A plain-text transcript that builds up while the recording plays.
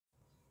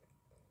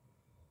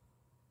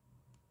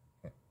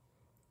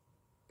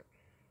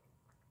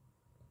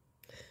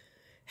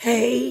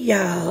Hey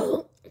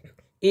y'all,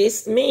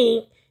 it's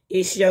me,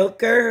 it's your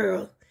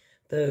girl,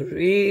 the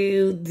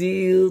real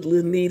deal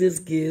Lanita's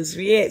Gives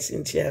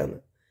Reaction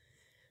Channel.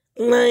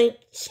 Like,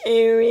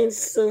 share, and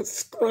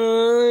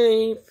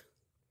subscribe.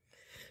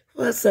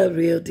 What's up,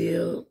 real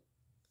deal?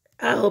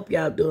 I hope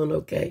y'all doing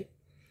okay.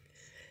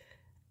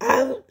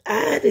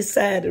 I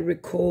decided to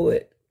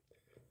record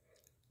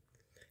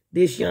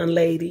this young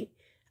lady.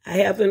 I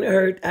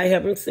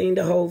haven't seen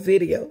the whole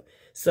video.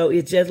 So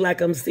it's just like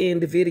I'm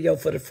seeing the video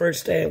for the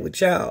first time with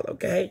y'all,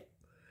 okay?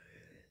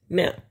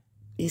 Now,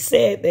 he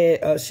said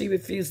that she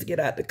refused to get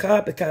out the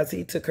car because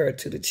he took her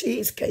to the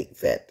Cheesecake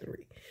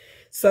Factory.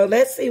 So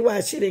let's see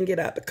why she didn't get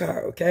out the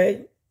car,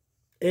 okay?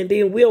 And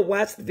then we'll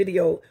watch the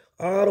video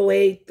all the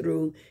way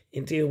through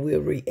and then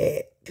we'll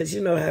react. Because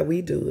you know how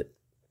we do it.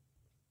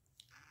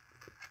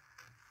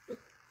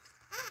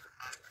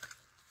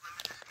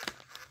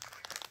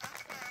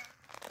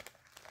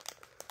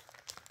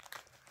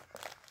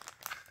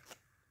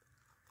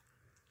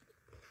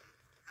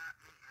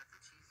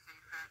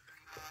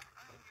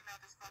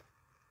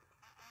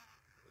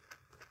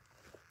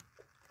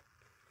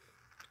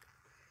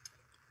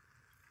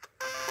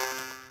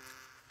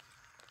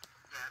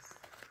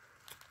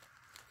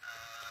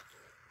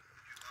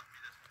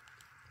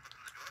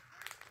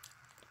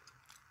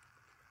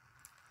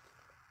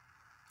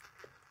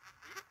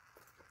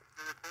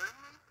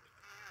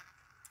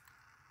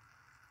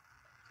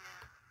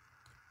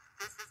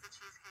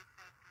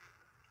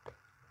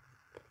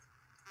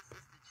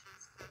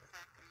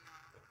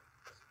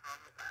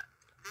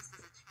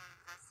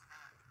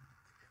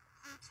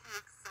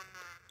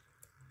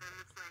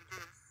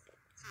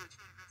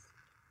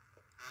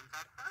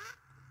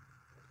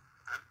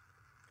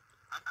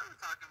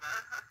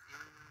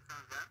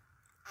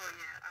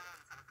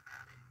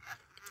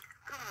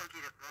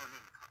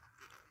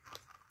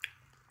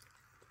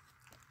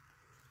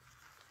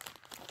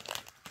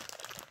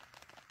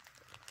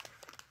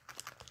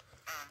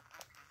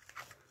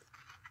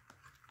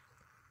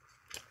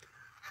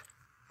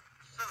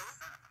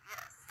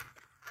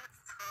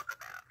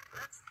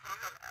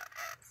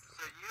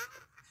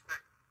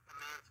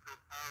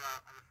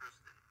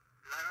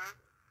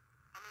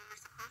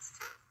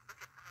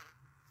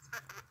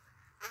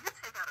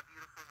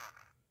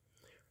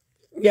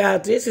 Yeah,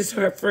 this is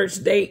her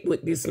first date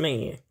with this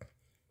man.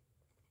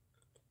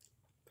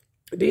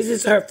 This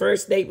is her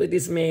first date with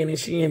this man, and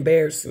she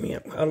embarrassed me.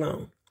 Hold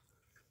on.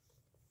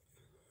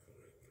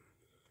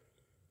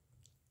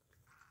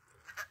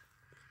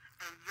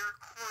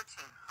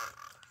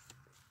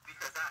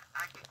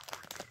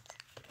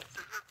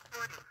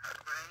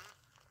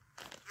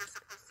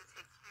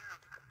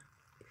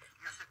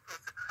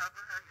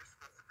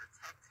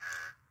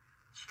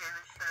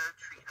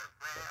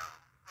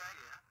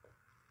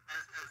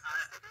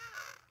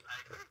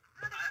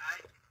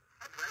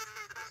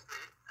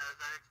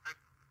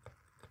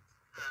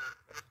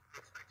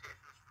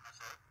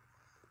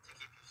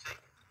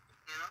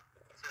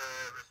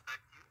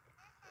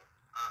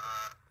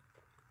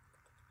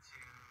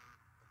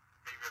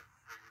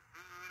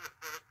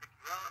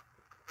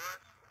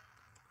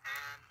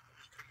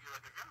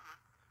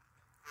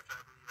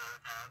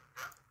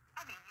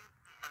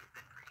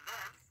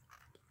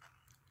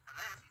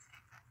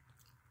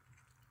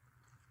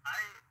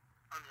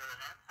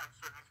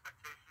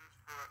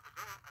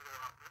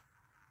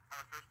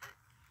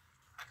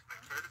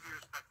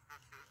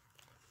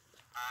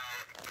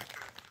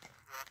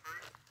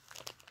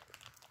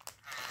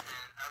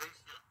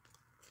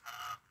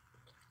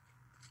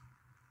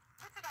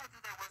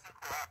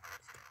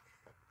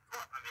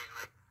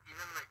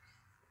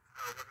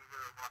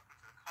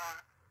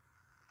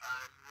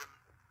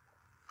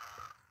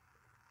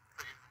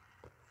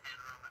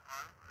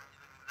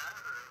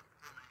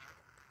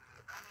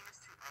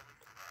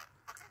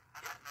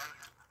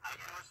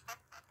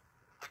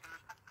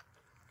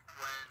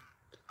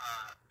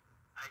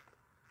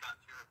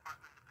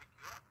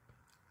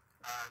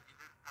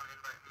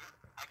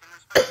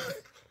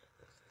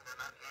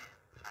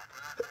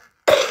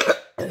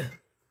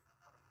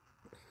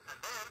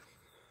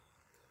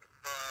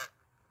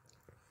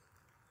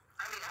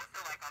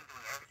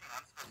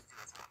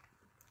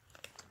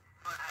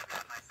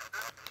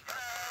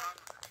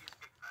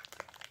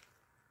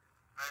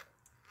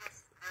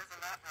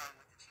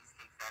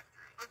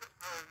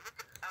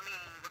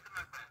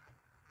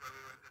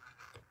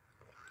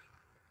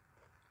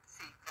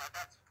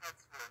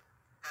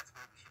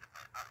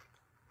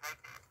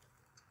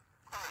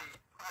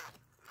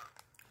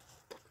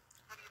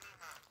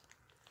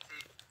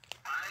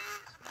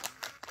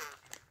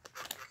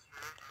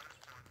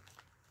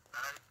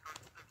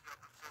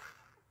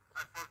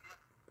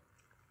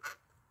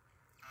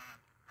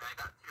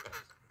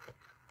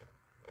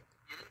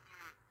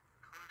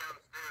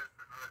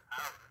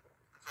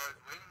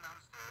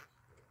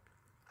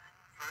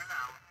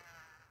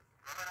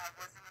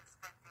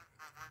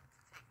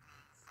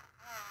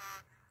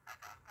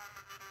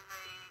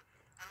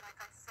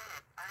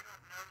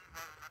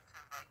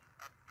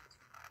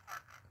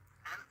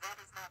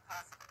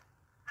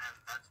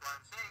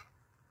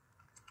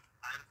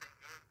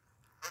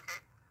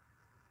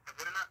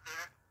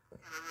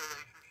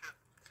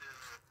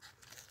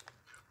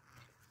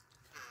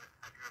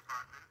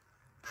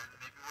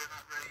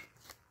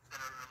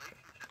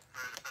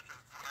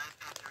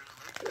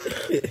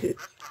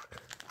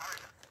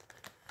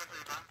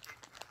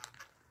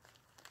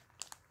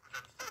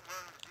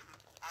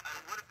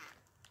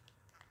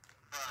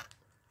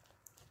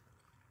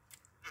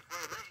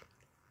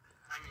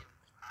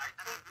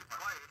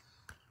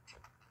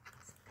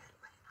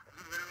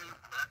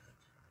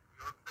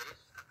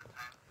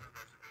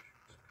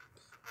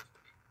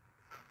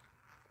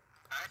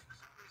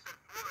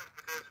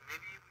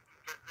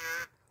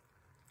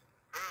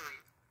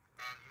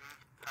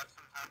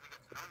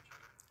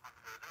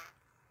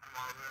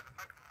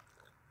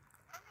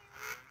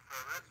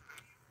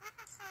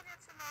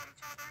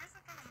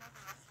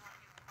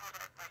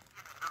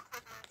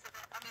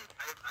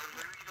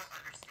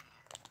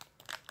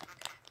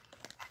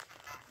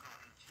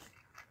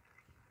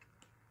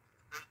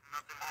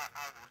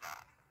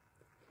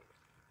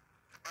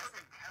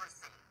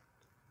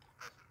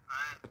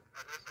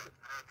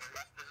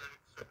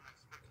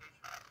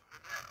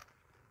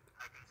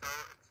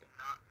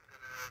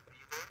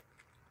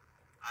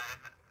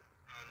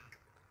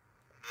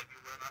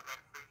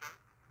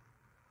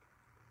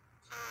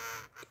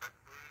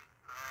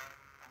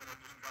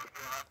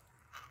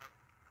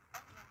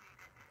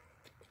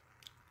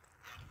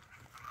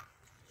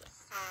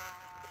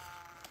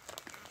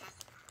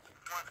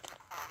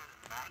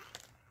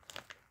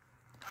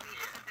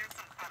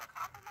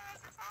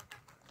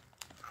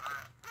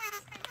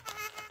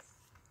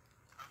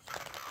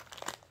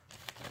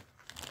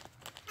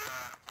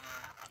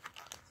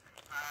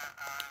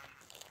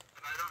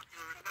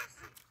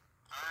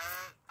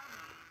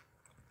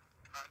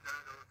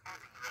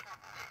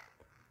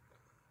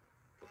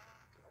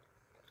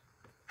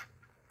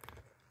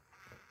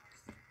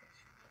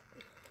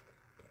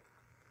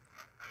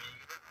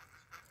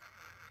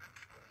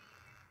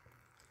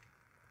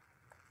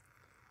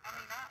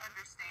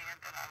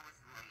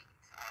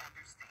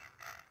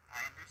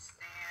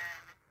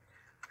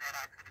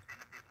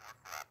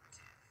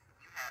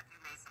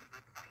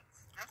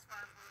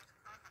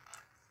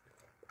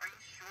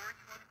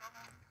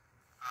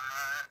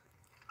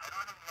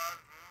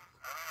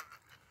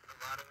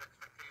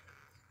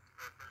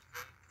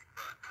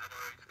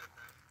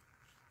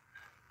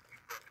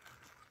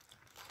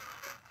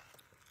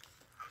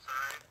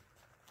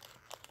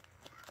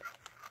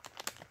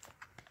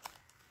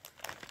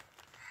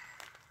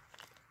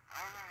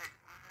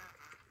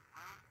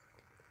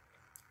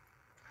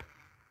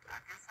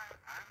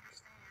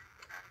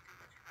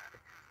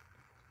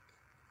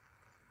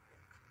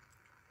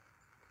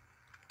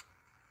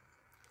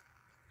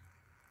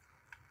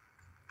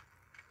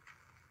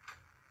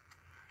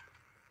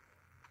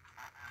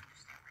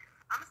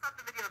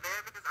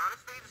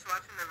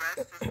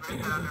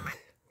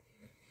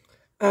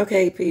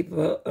 Okay,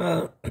 people.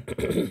 I'm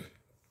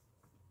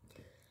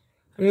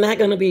not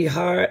going to be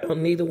hard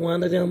on neither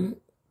one of them.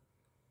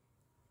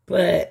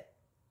 But,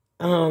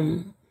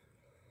 y'all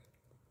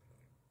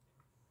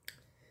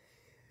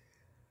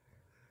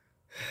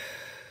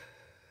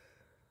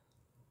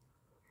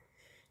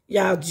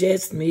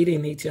just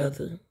meeting each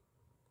other.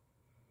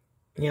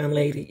 Young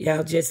lady,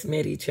 y'all just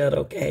met each other,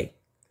 okay?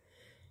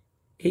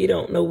 He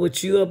don't know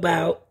what you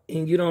about,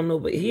 and you don't know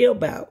what he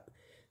about.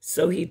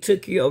 So he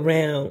took you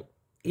around.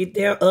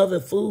 There are other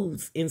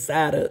foods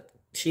inside a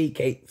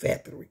cheesecake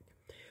factory,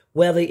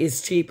 whether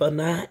it's cheap or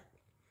not.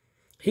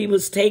 He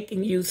was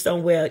taking you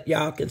somewhere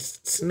y'all can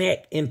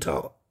snack and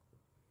talk.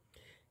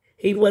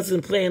 He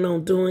wasn't planning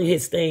on doing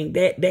his thing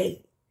that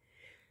day.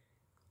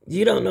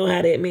 You don't know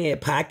how that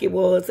man's pocket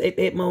was at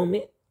that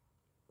moment.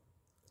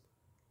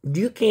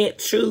 You can't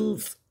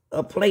choose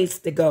a place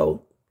to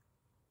go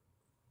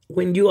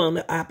when you're on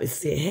the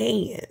opposite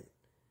hand.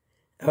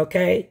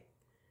 Okay?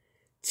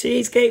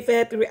 Cheesecake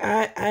Factory,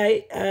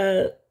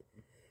 I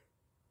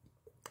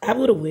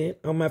would have went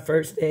on my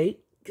first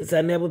date because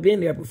I never been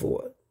there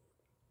before.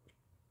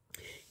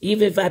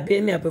 Even if I've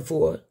been there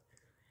before,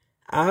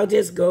 I'll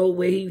just go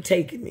where he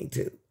taking me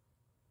to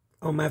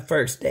on my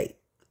first date.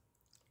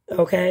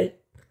 Okay?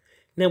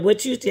 Now,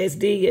 what you just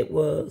did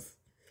was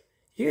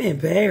you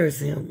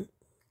embarrassed him.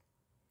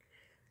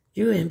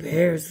 You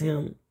embarrassed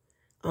him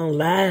on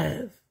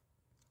live.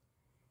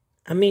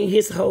 I mean,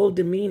 his whole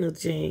demeanor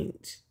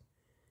changed.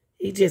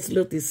 He just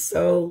looked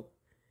so,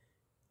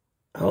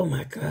 oh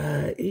my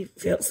God, he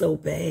felt so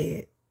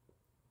bad.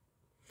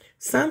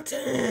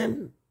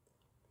 Sometimes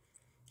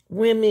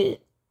women,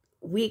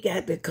 we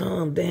got to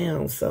calm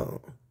down some.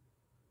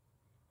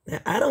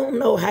 Now, I don't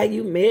know how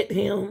you met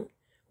him,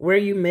 where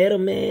you met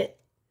him at,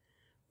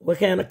 what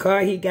kind of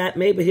car he got.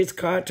 Maybe his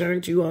car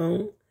turned you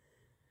on.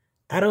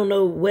 I don't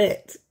know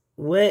what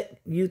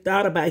you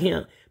thought about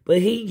him, but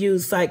he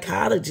used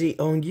psychology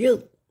on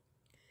you.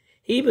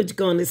 He was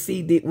going to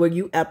see were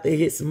you after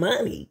his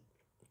money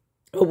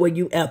or were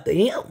you after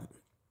him?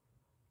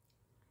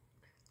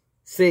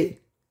 See,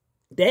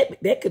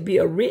 that could be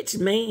a rich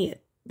man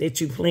that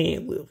you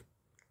playing with.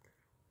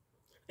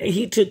 And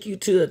he took you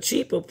to a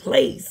cheaper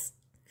place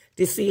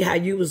to see how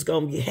you was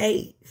going to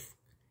behave.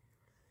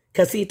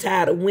 Because he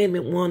tired of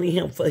women wanting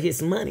him for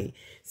his money.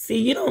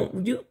 See,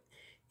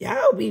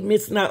 y'all be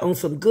missing out on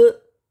some good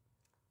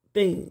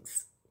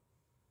things.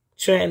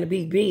 trying to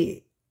be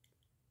big.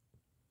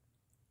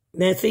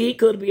 Now, see, he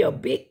could be a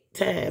big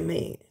time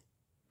man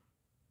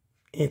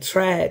and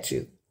tried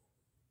you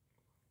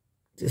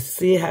to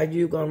see how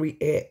you going to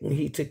react when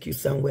he took you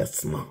somewhere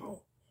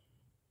small.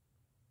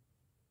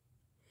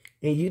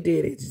 And you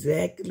did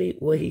exactly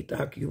what he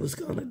thought you was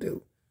going to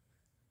do.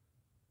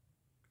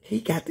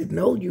 He got to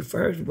know you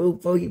first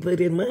before he put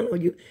his money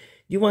on you.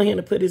 You want him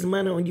to put his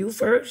money on you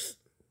first?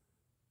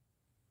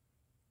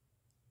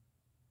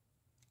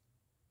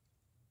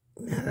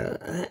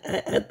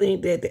 I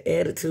think that the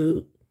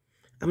attitude,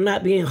 I'm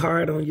not being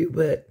hard on you,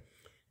 but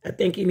I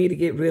think you need to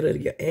get rid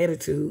of your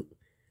attitude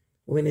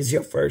when it's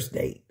your first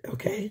date,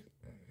 okay?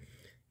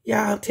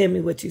 Y'all tell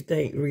me what you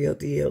think, real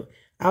deal.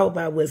 I hope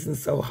I wasn't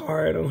so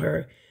hard on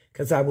her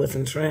because I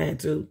wasn't trying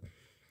to.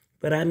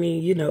 But I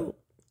mean, you know,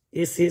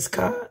 it's his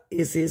car,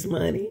 it's his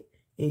money,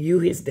 and you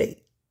his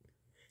date.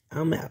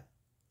 I'm out.